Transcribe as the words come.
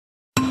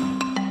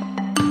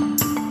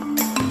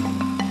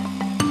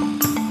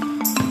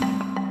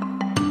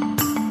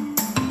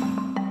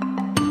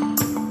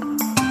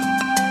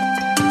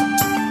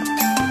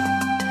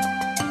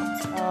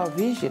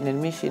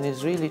ambition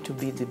is really to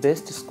be the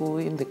best school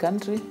in the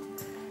country,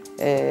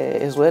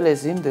 as well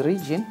as in the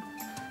region.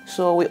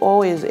 So we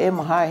always aim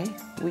high,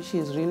 which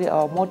is really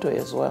our motto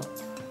as well,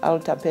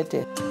 Alta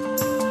Pete.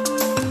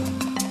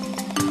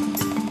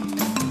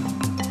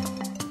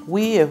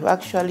 We have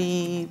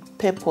actually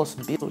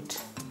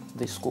purpose-built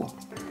the school.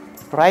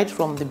 Right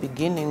from the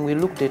beginning, we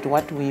looked at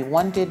what we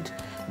wanted,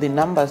 the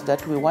numbers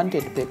that we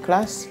wanted per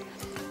class,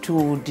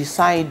 to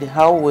decide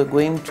how we're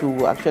going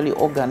to actually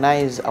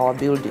organize our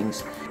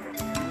buildings.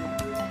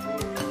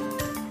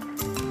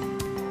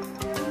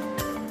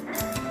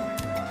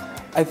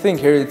 I think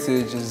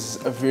Heritage is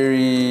a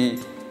very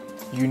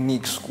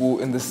unique school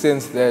in the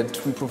sense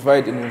that we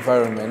provide an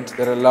environment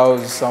that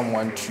allows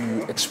someone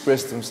to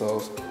express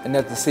themselves, and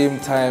at the same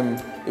time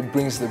it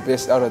brings the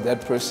best out of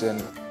that person.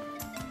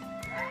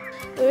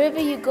 Wherever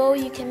you go,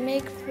 you can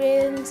make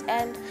friends,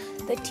 and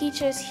the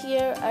teachers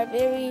here are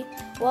very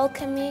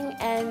welcoming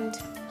and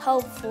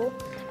helpful,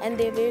 and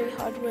they're very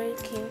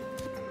hardworking.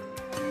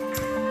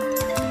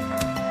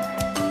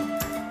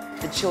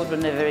 The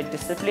children are very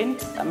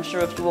disciplined. I'm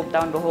sure if you walk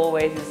down the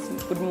hallways,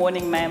 it's good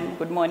morning, ma'am,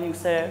 good morning,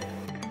 sir.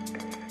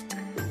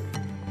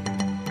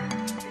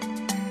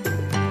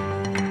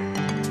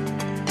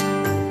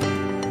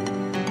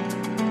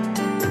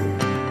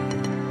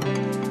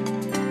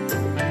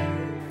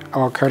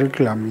 Our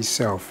curriculum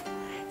itself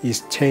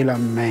is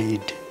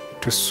tailor-made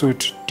to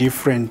suit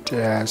different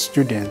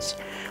students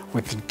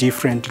with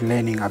different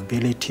learning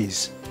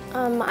abilities.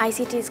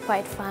 ICT is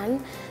quite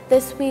fun.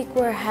 This week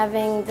we're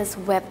having this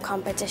web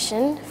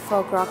competition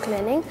for grok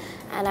learning,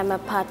 and I'm a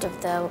part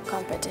of the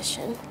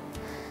competition.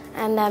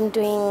 And I'm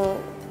doing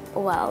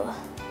well.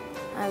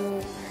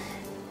 I'm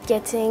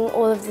getting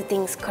all of the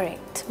things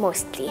correct,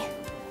 mostly.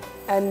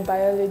 And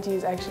biology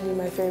is actually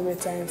my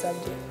favorite science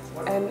subject.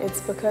 And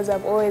it's because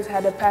I've always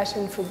had a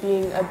passion for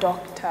being a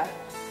doctor.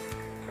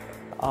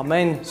 Our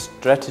main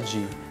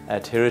strategy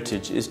at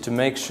Heritage is to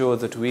make sure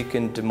that we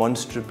can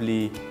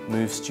demonstrably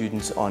move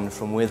students on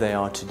from where they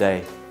are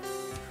today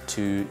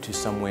to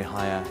somewhere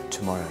higher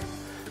tomorrow.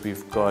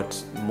 We've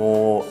got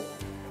more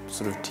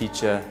sort of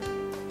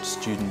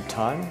teacher-student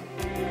time.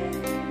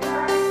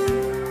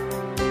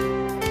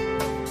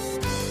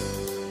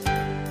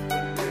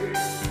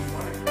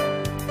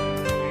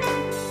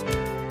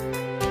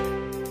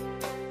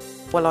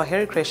 Well, our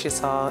Heri Creche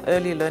is our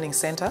early learning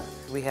center.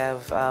 We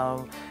have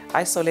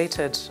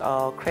isolated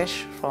our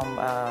creche from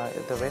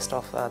the rest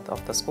of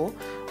the school.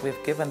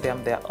 We've given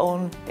them their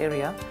own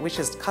area, which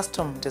is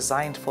custom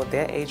designed for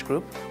their age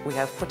group. We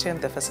have put in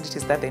the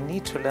facilities that they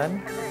need to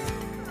learn.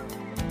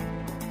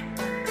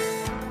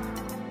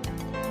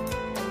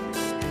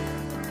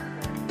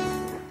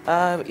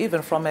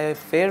 Even from a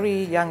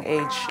very young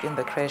age in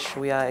the creche,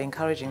 we are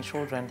encouraging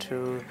children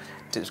to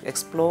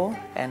explore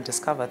and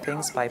discover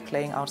things by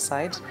playing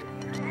outside.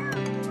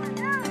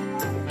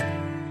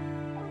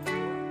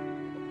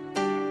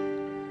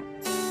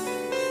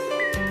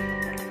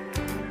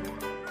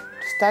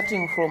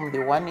 Starting from the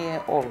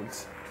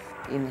 1-year-olds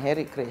in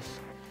Heri Creche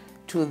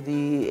to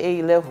the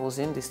A-levels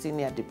in the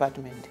senior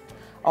department,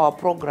 our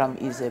program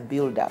is a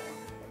build-up.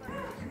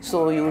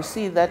 So you'll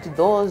see that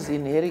those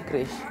in Heri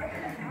Creche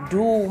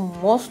do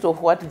most of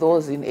what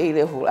those in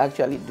A-level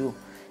actually do,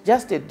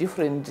 just at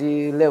different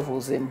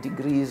levels and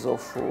degrees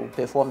of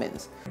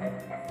performance.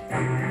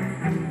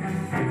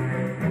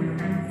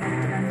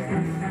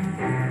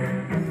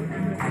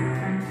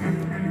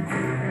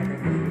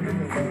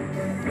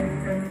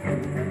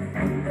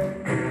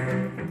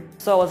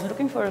 So I was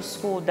looking for a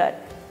school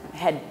that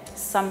had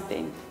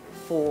something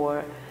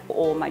for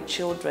all my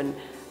children,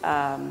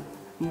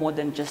 more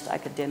than just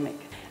academic.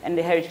 And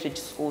the Heritage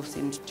School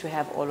seems to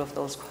have all of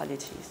those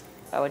qualities.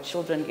 Our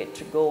children get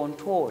to go on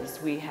tours.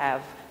 We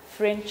have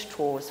French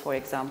tours, for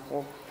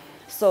example.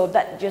 So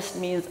that just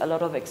means a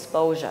lot of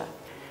exposure.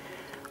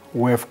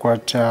 We've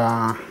got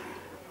a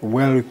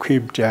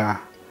well-equipped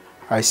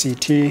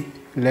ICT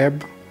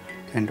lab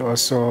and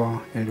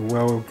also a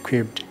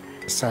well-equipped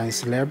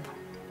science lab.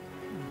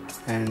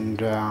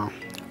 And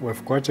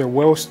we've got a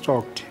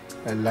well-stocked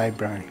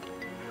library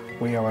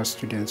where our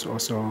students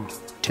also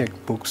take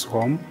books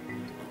home.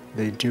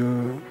 They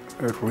do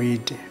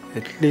read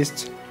at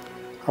least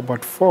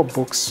about 4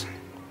 books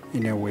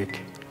in a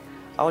week.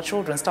 Our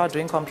children start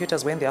doing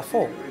computers when they are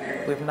 4.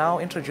 We've now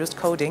introduced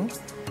coding,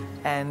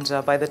 and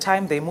by the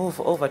time they move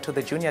over to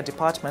the junior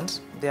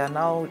department, they are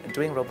now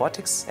doing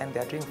robotics, and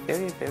they are doing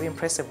very, very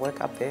impressive work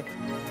up there.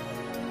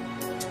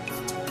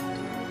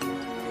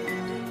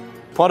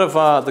 Part of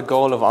the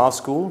goal of our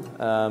school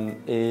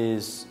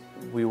is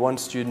we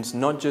want students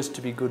not just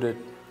to be good at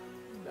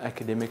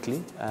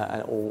academically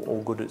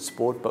or good at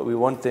sport, but we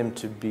want them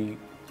to be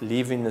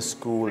leaving the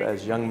school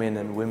as young men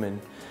and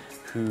women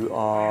who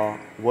are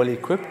well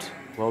equipped,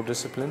 well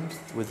disciplined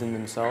within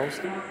themselves.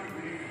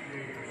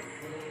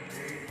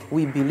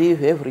 We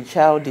believe every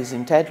child is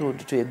entitled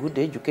to a good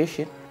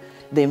education.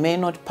 They may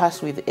not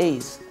pass with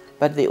A's,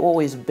 but they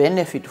always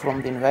benefit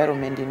from the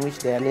environment in which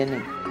they are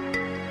learning.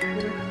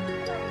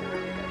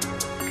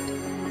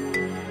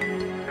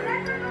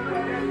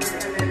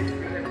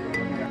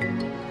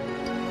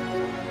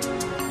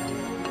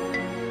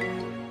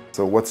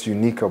 So what's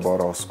unique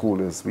about our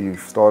school is we've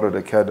started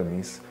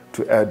academies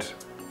to add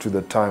to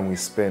the time we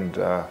spend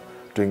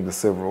doing the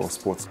several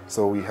sports.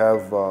 So we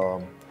have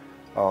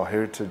our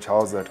Heritage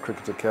House at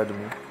Cricket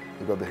Academy,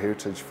 we've got the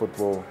Heritage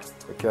Football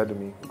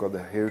Academy, we've got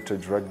the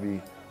Heritage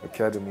Rugby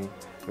Academy,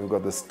 we've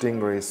got the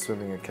Stingray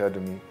Swimming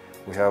Academy,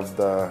 we have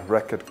the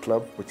Racket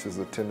Club, which is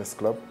a tennis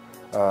club,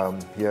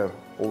 here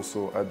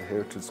also at the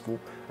Heritage School,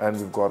 and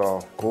we've got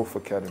our Golf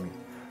Academy.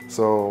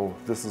 So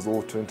this is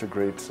all to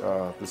integrate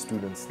the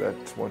students that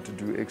want to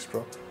do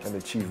extra and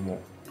achieve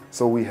more.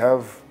 So we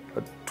have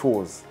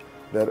tours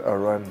that are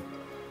run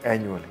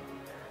annually.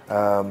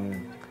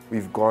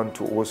 We've gone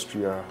to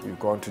Austria, we've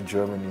gone to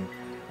Germany,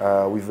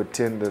 we've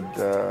attended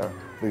the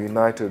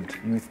United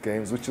Youth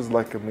Games, which is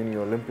like a mini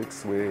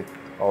Olympics where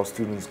our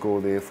students go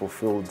there for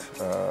field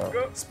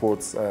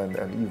sports and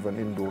even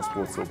indoor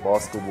sports, so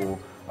basketball,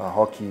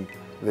 hockey.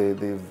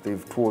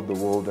 They've toured the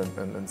world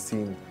and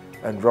seen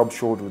and rubbed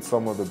shoulders with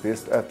some of the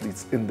best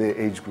athletes in their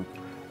age group.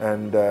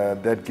 And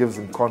that gives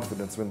them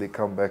confidence when they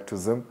come back to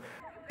Zim.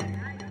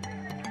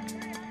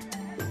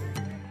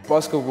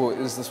 Basketball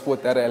is the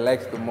sport that I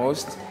like the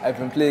most. I've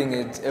been playing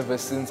it ever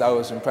since I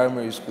was in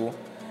primary school.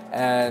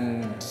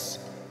 And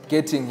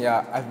getting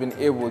here, I've been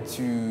able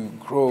to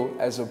grow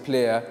as a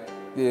player.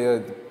 They're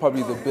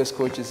probably the best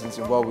coaches in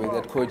Zimbabwe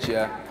that coach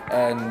here,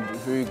 and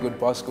very good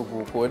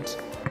basketball coach.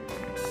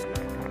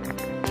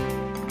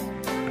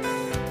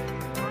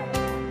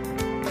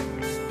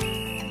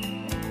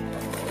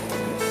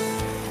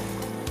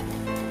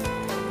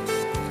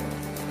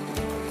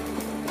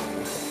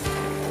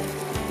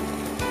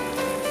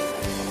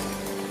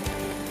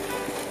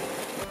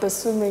 The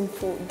swimming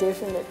pool,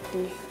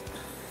 definitely,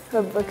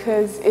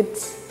 because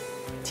it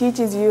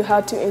teaches you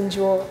how to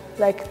endure,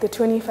 like the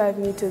 25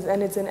 meters,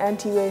 and it's an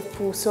anti-wave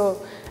pool,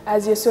 so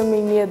as you're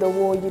swimming near the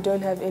wall, you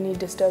don't have any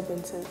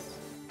disturbances.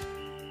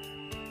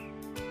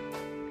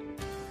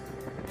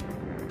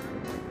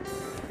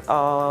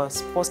 Our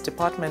sports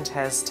department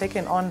has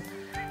taken on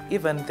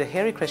even the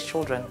Hairy Crash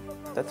children.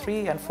 The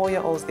 3- and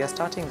 4-year-olds, they are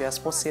starting their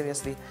sports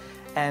seriously,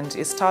 and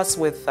it starts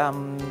with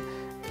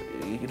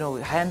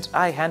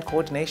hand-eye-hand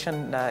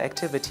coordination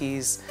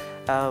activities,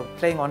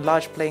 playing on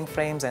large playing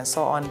frames and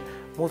so on,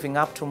 moving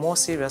up to more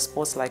serious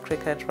sports like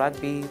cricket,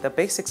 rugby, the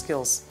basic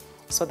skills,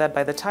 so that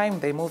by the time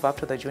they move up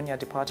to the junior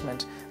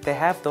department, they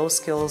have those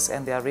skills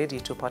and they are ready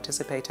to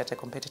participate at a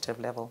competitive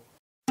level.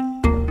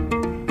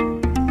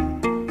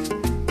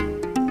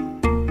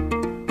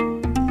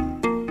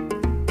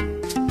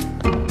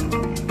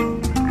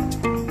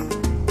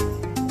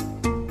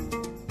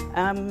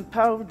 I'm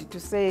proud to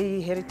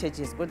say Heritage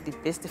has got the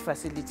best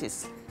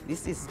facilities.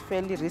 This is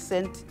fairly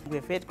recent.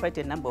 We've had quite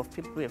a number of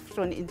people who have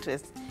shown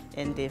interest,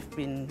 and they've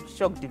been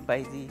shocked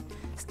by the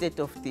state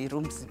of the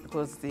rooms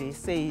because they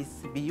say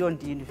it's beyond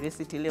the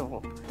university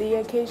level. The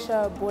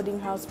Acacia boarding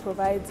house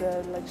provides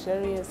a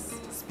luxurious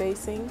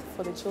spacing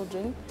for the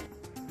children.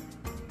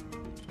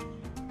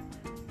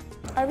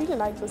 I really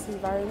like this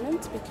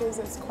environment because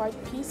it's quite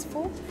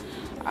peaceful.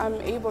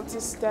 I'm able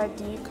to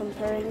study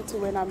comparing to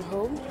when I'm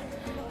home,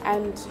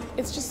 and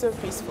it's just so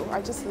peaceful.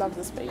 I just love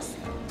the space.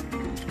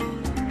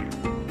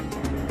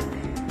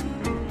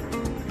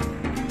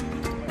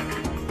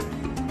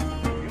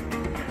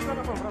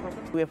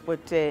 We have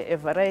got a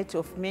variety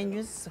of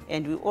menus,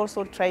 and we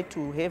also try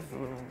to have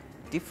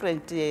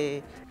different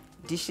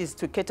dishes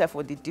to cater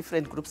for the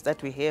different groups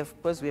that we have,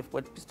 because we have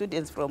got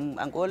students from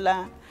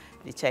Angola,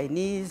 the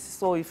Chinese,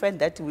 so we find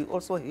that we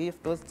also have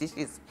those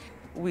dishes.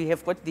 We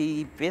have got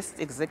the best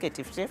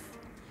executive chef.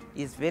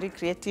 He's very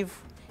creative,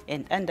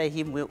 and under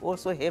him we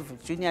also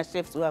have junior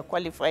chefs who are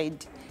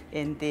qualified,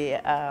 and they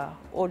are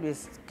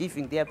always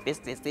giving their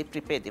best as they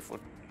prepare the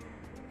food.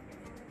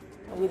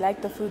 We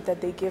like the food that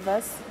they give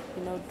us,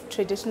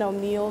 traditional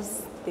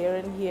meals there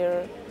and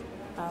here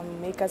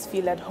make us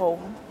feel at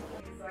home.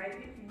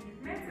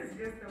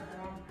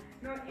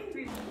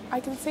 I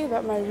can say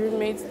that my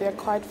roommates, they're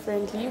quite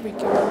friendly, we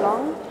get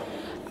along.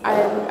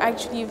 I'm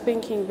actually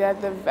thinking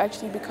that they've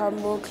actually become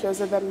more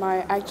closer than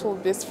my actual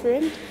best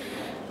friend.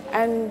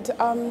 And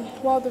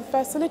the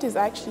facility is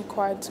actually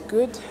quite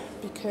good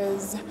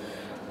because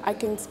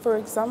for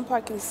example,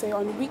 I can say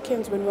on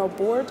weekends when we're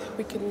bored,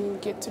 we can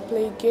get to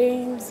play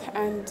games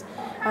and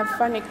have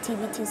fun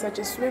activities such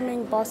as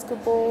swimming,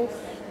 basketball,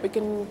 we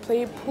can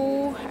play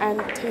pool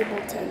and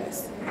table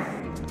tennis.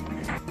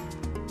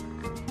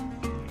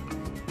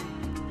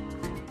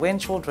 When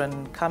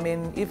children come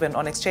in, even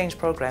on exchange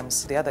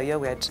programs, the other year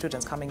we had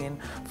students coming in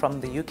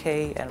from the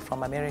UK and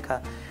from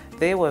America,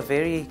 they were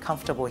very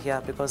comfortable here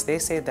because they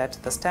say that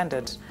the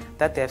standard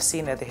that they have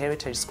seen at the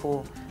Heritage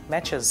School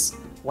matches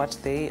what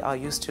they are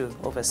used to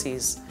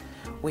overseas.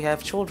 We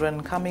have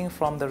children coming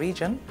from the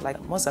region,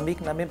 like Mozambique,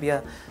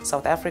 Namibia,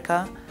 South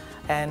Africa,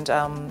 and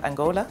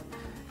Angola.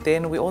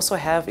 Then we also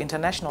have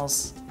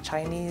internationals,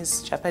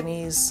 Chinese,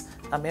 Japanese,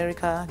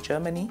 America,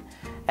 Germany,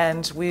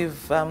 and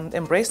we've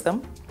embraced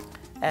them,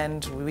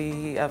 and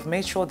we have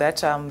made sure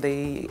that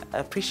they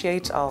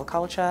appreciate our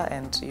culture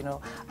and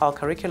our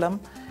curriculum.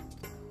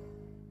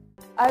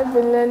 I've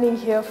been learning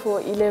here for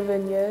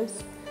 11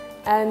 years,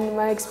 And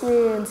my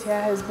experience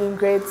here has been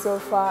great so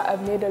far.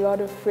 I've made a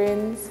lot of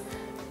friends.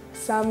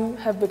 Some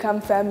have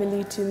become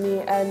family to me,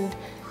 and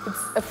it's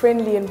a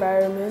friendly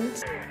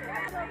environment.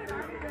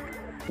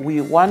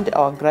 We want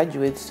our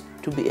graduates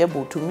to be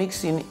able to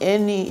mix in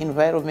any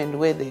environment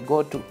where they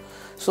go to.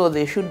 So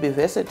they should be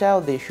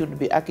versatile, they should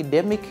be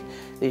academic,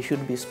 they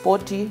should be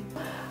sporty.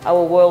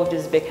 Our world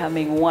is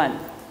becoming one.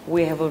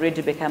 We have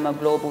already become a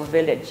global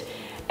village.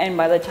 And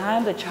by the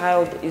time the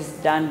child is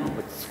done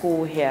with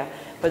school here,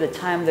 by the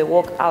time they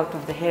walk out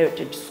of the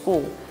heritage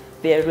school,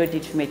 they are ready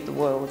to meet the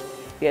world.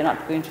 They are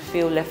not going to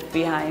feel left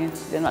behind,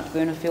 they're not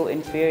going to feel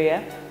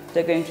inferior,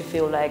 they're going to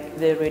feel like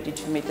they're ready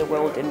to meet the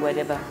world in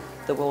whatever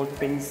the world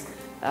brings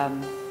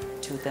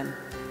to them.